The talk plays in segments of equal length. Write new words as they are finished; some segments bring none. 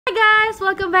Hi guys!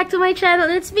 Welcome back to my channel.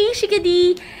 It's me, Shica,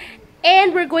 and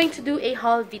we're going to do a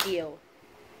haul video.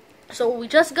 So, we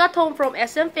just got home from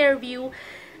SM Fairview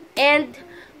and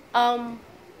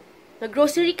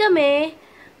nag-grocery kami,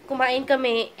 kumain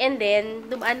kami, and then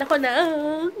dumaan ako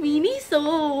ng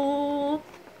MiniSo.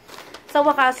 Sa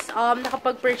wakas,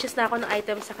 nakapag-purchase na ako ng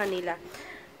items sa kanila.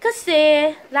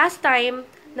 Kasi, last time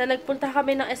na nagpunta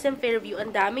kami ng SM Fairview, ang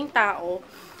daming tao.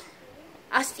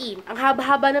 As in, ang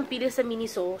haba-haba ng pila sa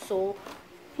MiniSo. So,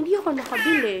 hindi ako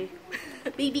nakabili.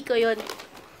 Baby ko yun.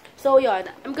 So, yun.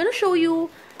 I'm gonna show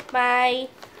you my,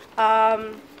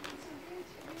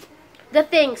 the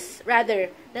things, rather,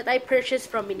 that I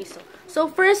purchased from MiniSo. So,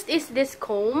 first is this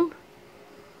comb.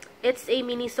 It's a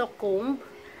MiniSo comb.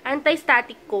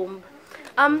 Anti-static comb.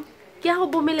 Kaya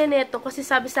ako bumili nito kasi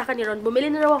sabi sa akin ni Ron,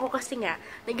 bumili na raw ako kasi nga,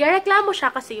 nagreklamo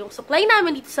siya kasi yung supply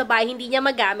namin dito sa bahay, hindi niya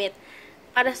magamit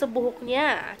para sa buhok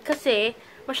niya. Kasi,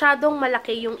 masyadong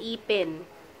malaki yung ipin.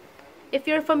 If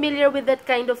you're familiar with that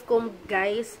kind of comb,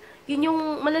 guys, yun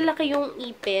yung malalaki yung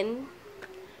ipin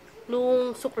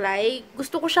nung suklay.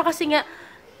 Gusto ko siya kasi nga,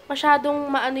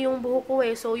 masyadong maano yung buhok ko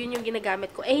eh. So, yun yung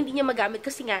ginagamit ko. Eh, hindi niya magamit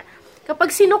kasi nga,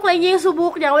 kapag sinuklay niya yung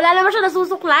buhok niya, wala naman siya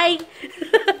nasusuklay.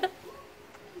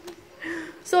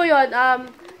 So, yun,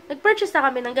 nag-purchase na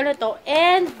kami ng ganito.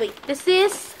 And, wait, this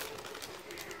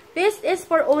is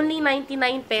for only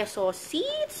 99 pesos. See?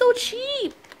 It's so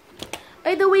cheap!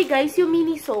 By the way, guys, yung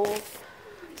MiniSo,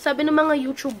 sabi ng mga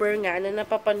YouTuber nga na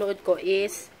napapanood ko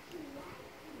is,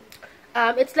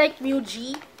 it's like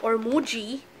Muji or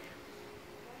Muji.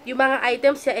 Yung mga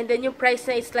items niya, and then yung price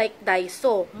na is like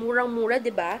Daiso. Murang-mura,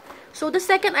 diba? So, the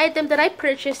second item that I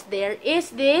purchased there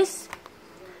is this,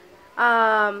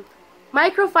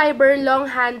 microfiber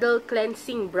long handle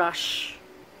cleansing brush.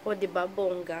 O, diba?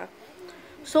 Bongga.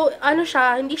 So, ano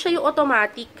siya, hindi siya yung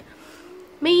automatic.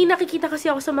 May nakikita kasi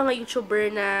ako sa mga YouTuber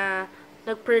na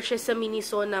nag-purchase sa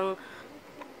MiniSo ng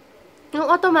yung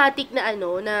automatic na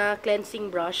na cleansing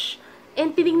brush.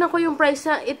 And tinignan ko yung price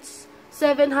na it's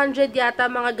 700 yata,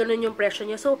 mga ganun yung presyo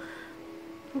niya. So,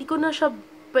 hindi ko na siya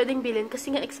pwedeng bilhin kasi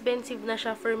nga expensive na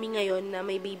siya for me ngayon na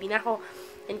may baby na ako.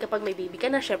 And kapag may baby ka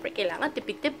na, syempre kailangan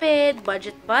tipid-tipid,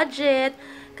 budget-budget,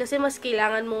 kasi mas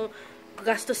kailangan mong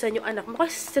gastusan yung anak mo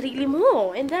kasi sarili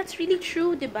mo. And that's really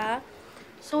true, diba?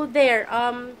 So, there,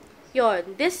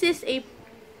 yon. This is a,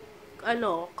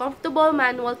 comfortable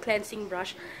manual cleansing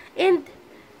brush. And,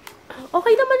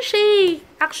 okay naman siya eh.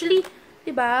 Actually,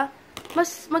 diba,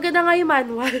 mas maganda nga yung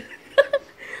manual.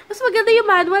 Mas maganda yung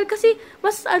manual kasi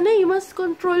mas, mas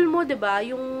control mo, diba?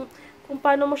 Yung, kung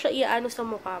paano mo siya iaano sa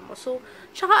mukha mo. So,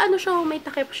 tsaka siya, may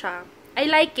takip siya. I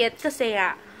like it kasi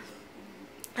nga,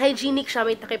 hygienic siya,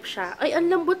 may takip siya. Ay, ang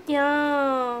lambot niya.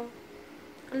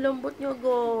 Ang lambot niya,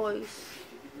 guys.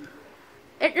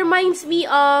 It reminds me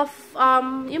of,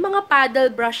 yung mga paddle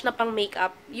brush na pang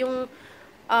makeup. Yung,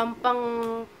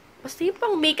 basta yung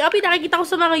pang makeup, yung nakikita ko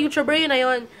sa mga YouTuber, yun na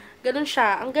yun. Ganun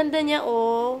siya. Ang ganda niya,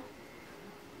 oh.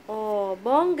 Oh,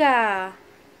 bongga.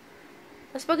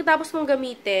 Tapos pagkatapos mong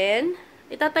gamitin,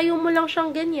 itatayo mo lang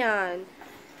siyang ganyan.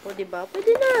 O, diba?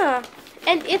 Pwede na.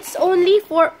 And it's only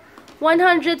for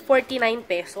 149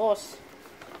 pesos.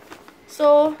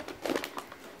 So,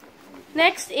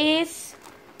 next is,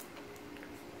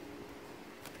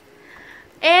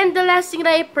 and the last thing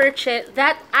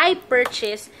that I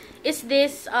purchased is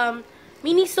this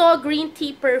MiniSo Green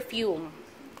Tea Perfume.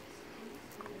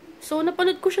 So,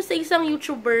 napanood ko siya sa isang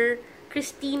YouTuber,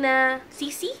 Christina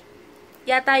Cici.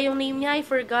 Yata yung name niya, I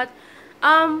forgot.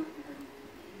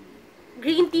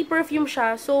 Green tea perfume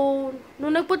siya. So,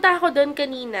 nung nagpunta ako doon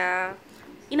kanina,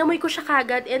 inamoy ko siya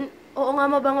kagad. And, oo nga,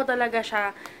 mabango talaga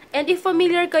siya. And if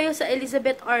familiar kayo sa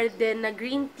Elizabeth Arden na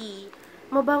green tea,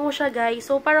 mabango siya, guys.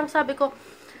 So, parang sabi ko,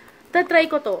 tatry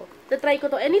ko to.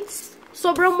 And it's,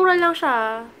 sobrang mura lang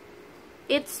siya.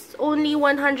 It's only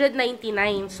 199.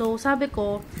 So, sabi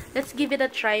ko, let's give it a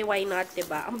try. Why not,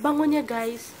 diba? Ang bango niya,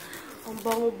 guys. Ang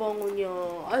bango-bango niya.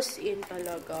 As in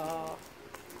talaga.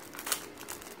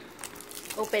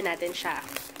 Open natin siya.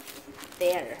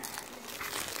 There.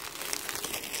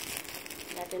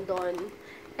 Natin doon.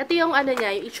 Ito yung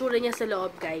niya, yung itsura niya sa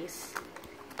loob, guys.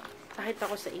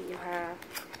 Pakita ko sa inyo, ha.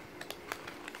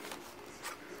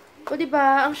 O,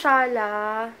 diba? Ang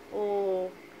syala. O.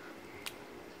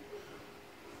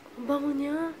 Ang bango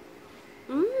niya.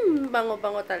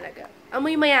 Bango-bango talaga.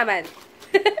 Amoy mayaman.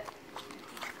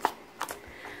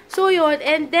 So, yun.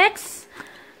 And next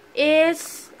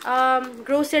is,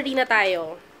 grocery na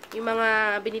tayo. Yung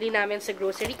mga binili namin sa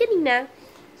grocery kanina.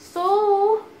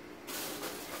 So,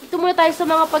 ito muna tayo sa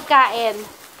mga pagkain.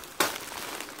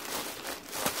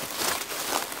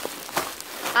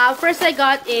 First I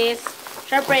got is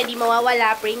Syempre, di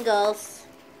mawawala, Pringles.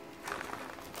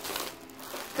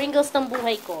 Pringles ng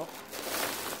buhay ko.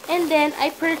 And then,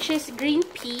 I purchased green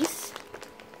peas.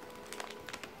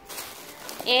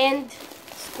 And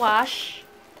squash.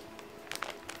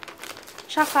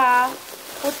 Tsaka,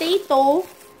 potato.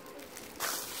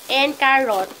 And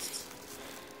carrots.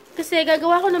 Kasi,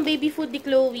 gagawa ko ng baby food ni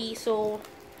Chloe. So,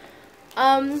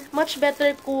 much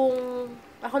better kung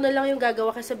ako na lang yung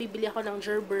gagawa kasi bibili ako ng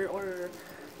Gerber or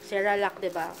Cerelac,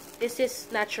 diba? This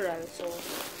is natural, so.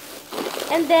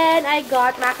 And then, I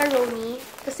got macaroni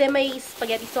kasi may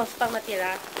spaghetti sauce pang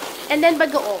natira. And then,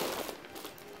 bagoong.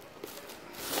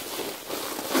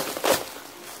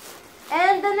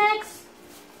 And the next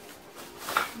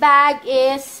bag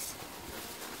is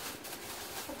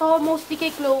ito, mostly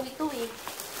kay Chloe to eh.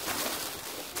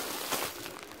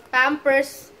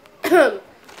 Pampers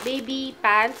baby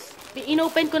pants.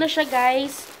 Inopen ko na siya,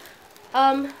 guys.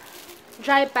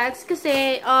 Dry pants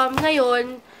kasi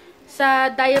ngayon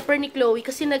sa diaper ni Chloe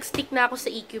kasi nag-stick na ako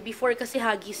sa EQ before kasi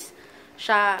huggies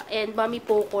siya and mommy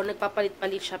Poco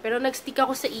nagpapalit-palit siya pero nag-stick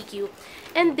ako sa EQ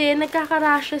and then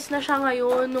nagkaka-rashes na siya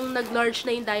ngayon nung nag-large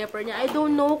na yung diaper niya. I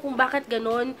don't know kung bakit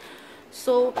ganon.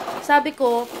 So sabi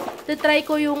ko try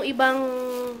ko yung ibang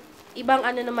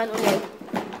ano naman ulit,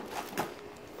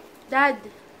 Dad,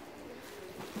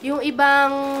 yung ibang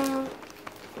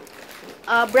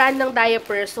brand ng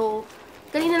diaper. So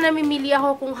kanina namimili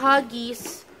ako kung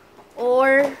Huggies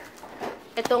or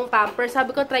itong Pampers.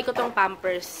 Sabi ko, try ko tong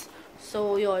Pampers.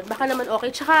 So, yun. Baka naman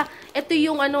okay. Tsaka, ito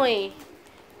yung ano eh,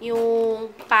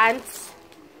 yung pants.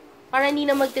 Para hindi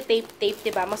na magte-tape-tape,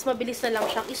 diba? Mas mabilis na lang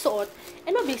siyang isuot.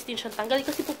 And mabilis din siyang tanggalin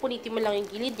kasi pupunitin mo lang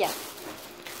yung gilid yan.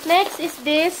 Next is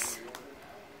this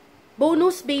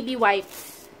bonus baby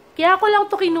wipes. Kaya ako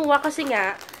lang to kinuha kasi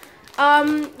nga,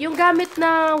 yung gamit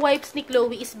na wipes ni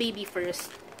Chloe is baby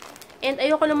first. And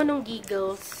ayoko naman ng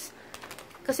giggles.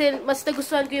 Kasi mas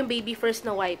nagustuhan ko yung baby first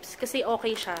na wipes. Kasi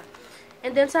okay siya.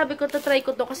 And then sabi ko, try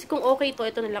ko to. Kasi kung okay to,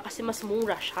 ito na lang. Kasi mas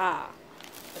mura siya.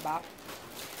 Diba?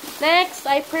 Next,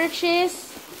 I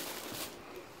purchased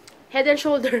Head and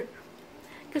Shoulder.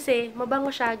 Kasi mabango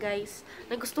siya, guys.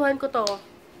 Nagustuhan ko to.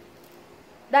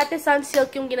 Dati Sunsilk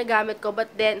yung ginagamit ko.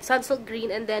 But then, Sunsilk Green.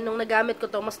 And then, nung nagamit ko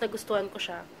to, mas nagustuhan ko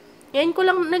siya.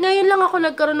 Ngayon lang ako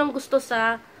nagkaroon ng gusto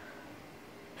sa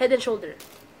Head and Shoulder.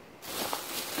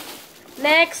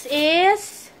 Next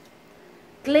is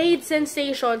Glade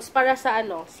Sensations para sa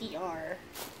ano, CR.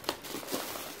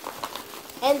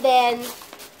 And then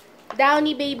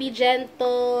Downy Baby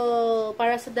Gentle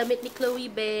para sa damit ni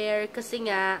Chloe Bear kasi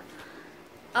nga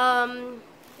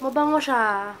mabango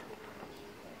siya.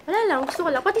 Wala lang, gusto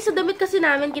ko lang. Pati sa damit kasi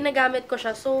namin ginagamit ko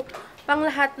siya. So pang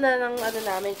lahat na ng ano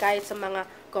namin, kahit sa mga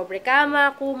cobre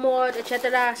kama, kumot,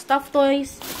 etc. stuffed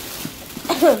toys.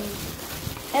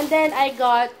 And then, I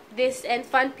got this and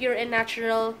Fun Pure and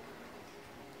Natural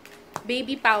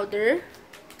baby powder.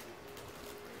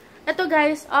 Ito,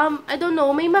 guys, I don't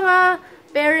know, may mga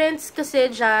parents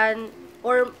kasi dyan,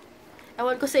 or,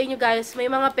 ewan ko sa inyo, guys, may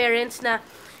mga parents na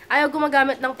ayaw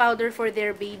gumagamit ng powder for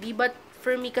their baby. But,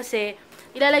 for me kasi,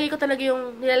 nilalagay ko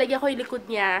yung likod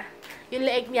niya, yung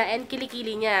leeg niya, and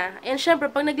kilikili niya. And, syempre,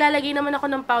 pag naglalagay naman ako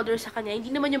ng powder sa kanya, hindi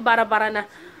naman yung bara-bara na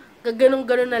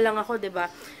gaganong-ganon na lang ako, 'di ba?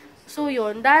 So,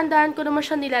 yun, dahan-dahan ko naman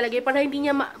siya nilalagay para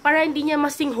hindi niya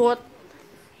masinghot.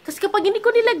 Kasi kapag hindi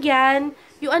ko nilagyan,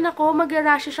 yung anak ko,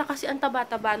 magra-rash siya kasi ang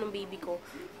taba-taba ng baby ko.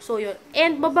 So, yun.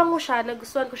 And, mabango siya,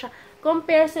 nagustuhan ko siya.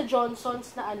 Compare sa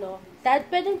Johnson's na ano. Dad,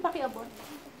 pwedeng pakiabot?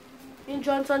 Yung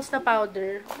Johnson's na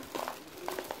powder.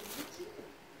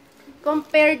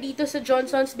 Compare dito sa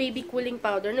Johnson's Baby Cooling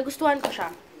Powder. Nagustuhan ko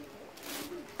siya.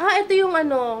 Ito yung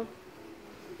ano.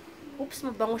 Oops,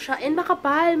 mabango siya. And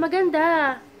makapal.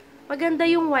 Maganda. Maganda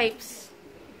yung wipes.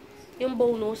 Yung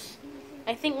bonus.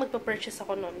 I think magpa-purchase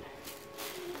ako nun.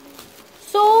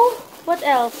 So, what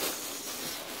else?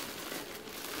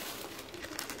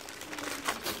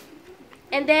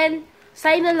 And then,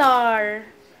 Sinalar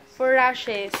for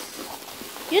rashes.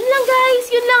 Yun lang, guys.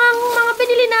 Yun lang ang mga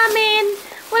pinili namin.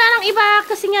 Wala nang iba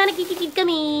kasi nga nagkikikid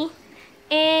kami.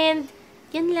 And,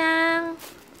 yan lang.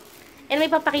 And may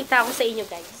papakita ako sa inyo,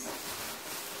 guys.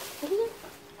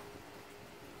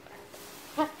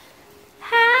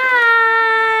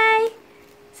 Hi!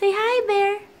 Say hi,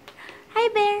 Bear. Hi,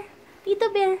 Bear. Tito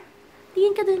Bear.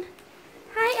 Tingin ka dun.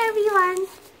 Hi, everyone.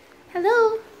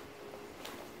 Hello.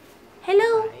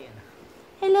 Hello.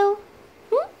 Hello.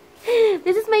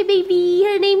 This is my baby.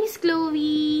 Her name is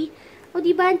Chloe. O,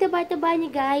 diba? Ang taba-taba niya,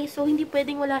 guys. So, hindi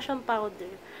pwedeng wala siyang powder.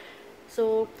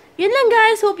 So, yun lang,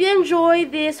 guys. Hope you enjoy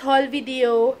this haul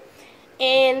video.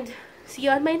 And, see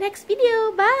you on my next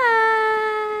video.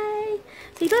 Bye!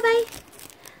 Say bye-bye!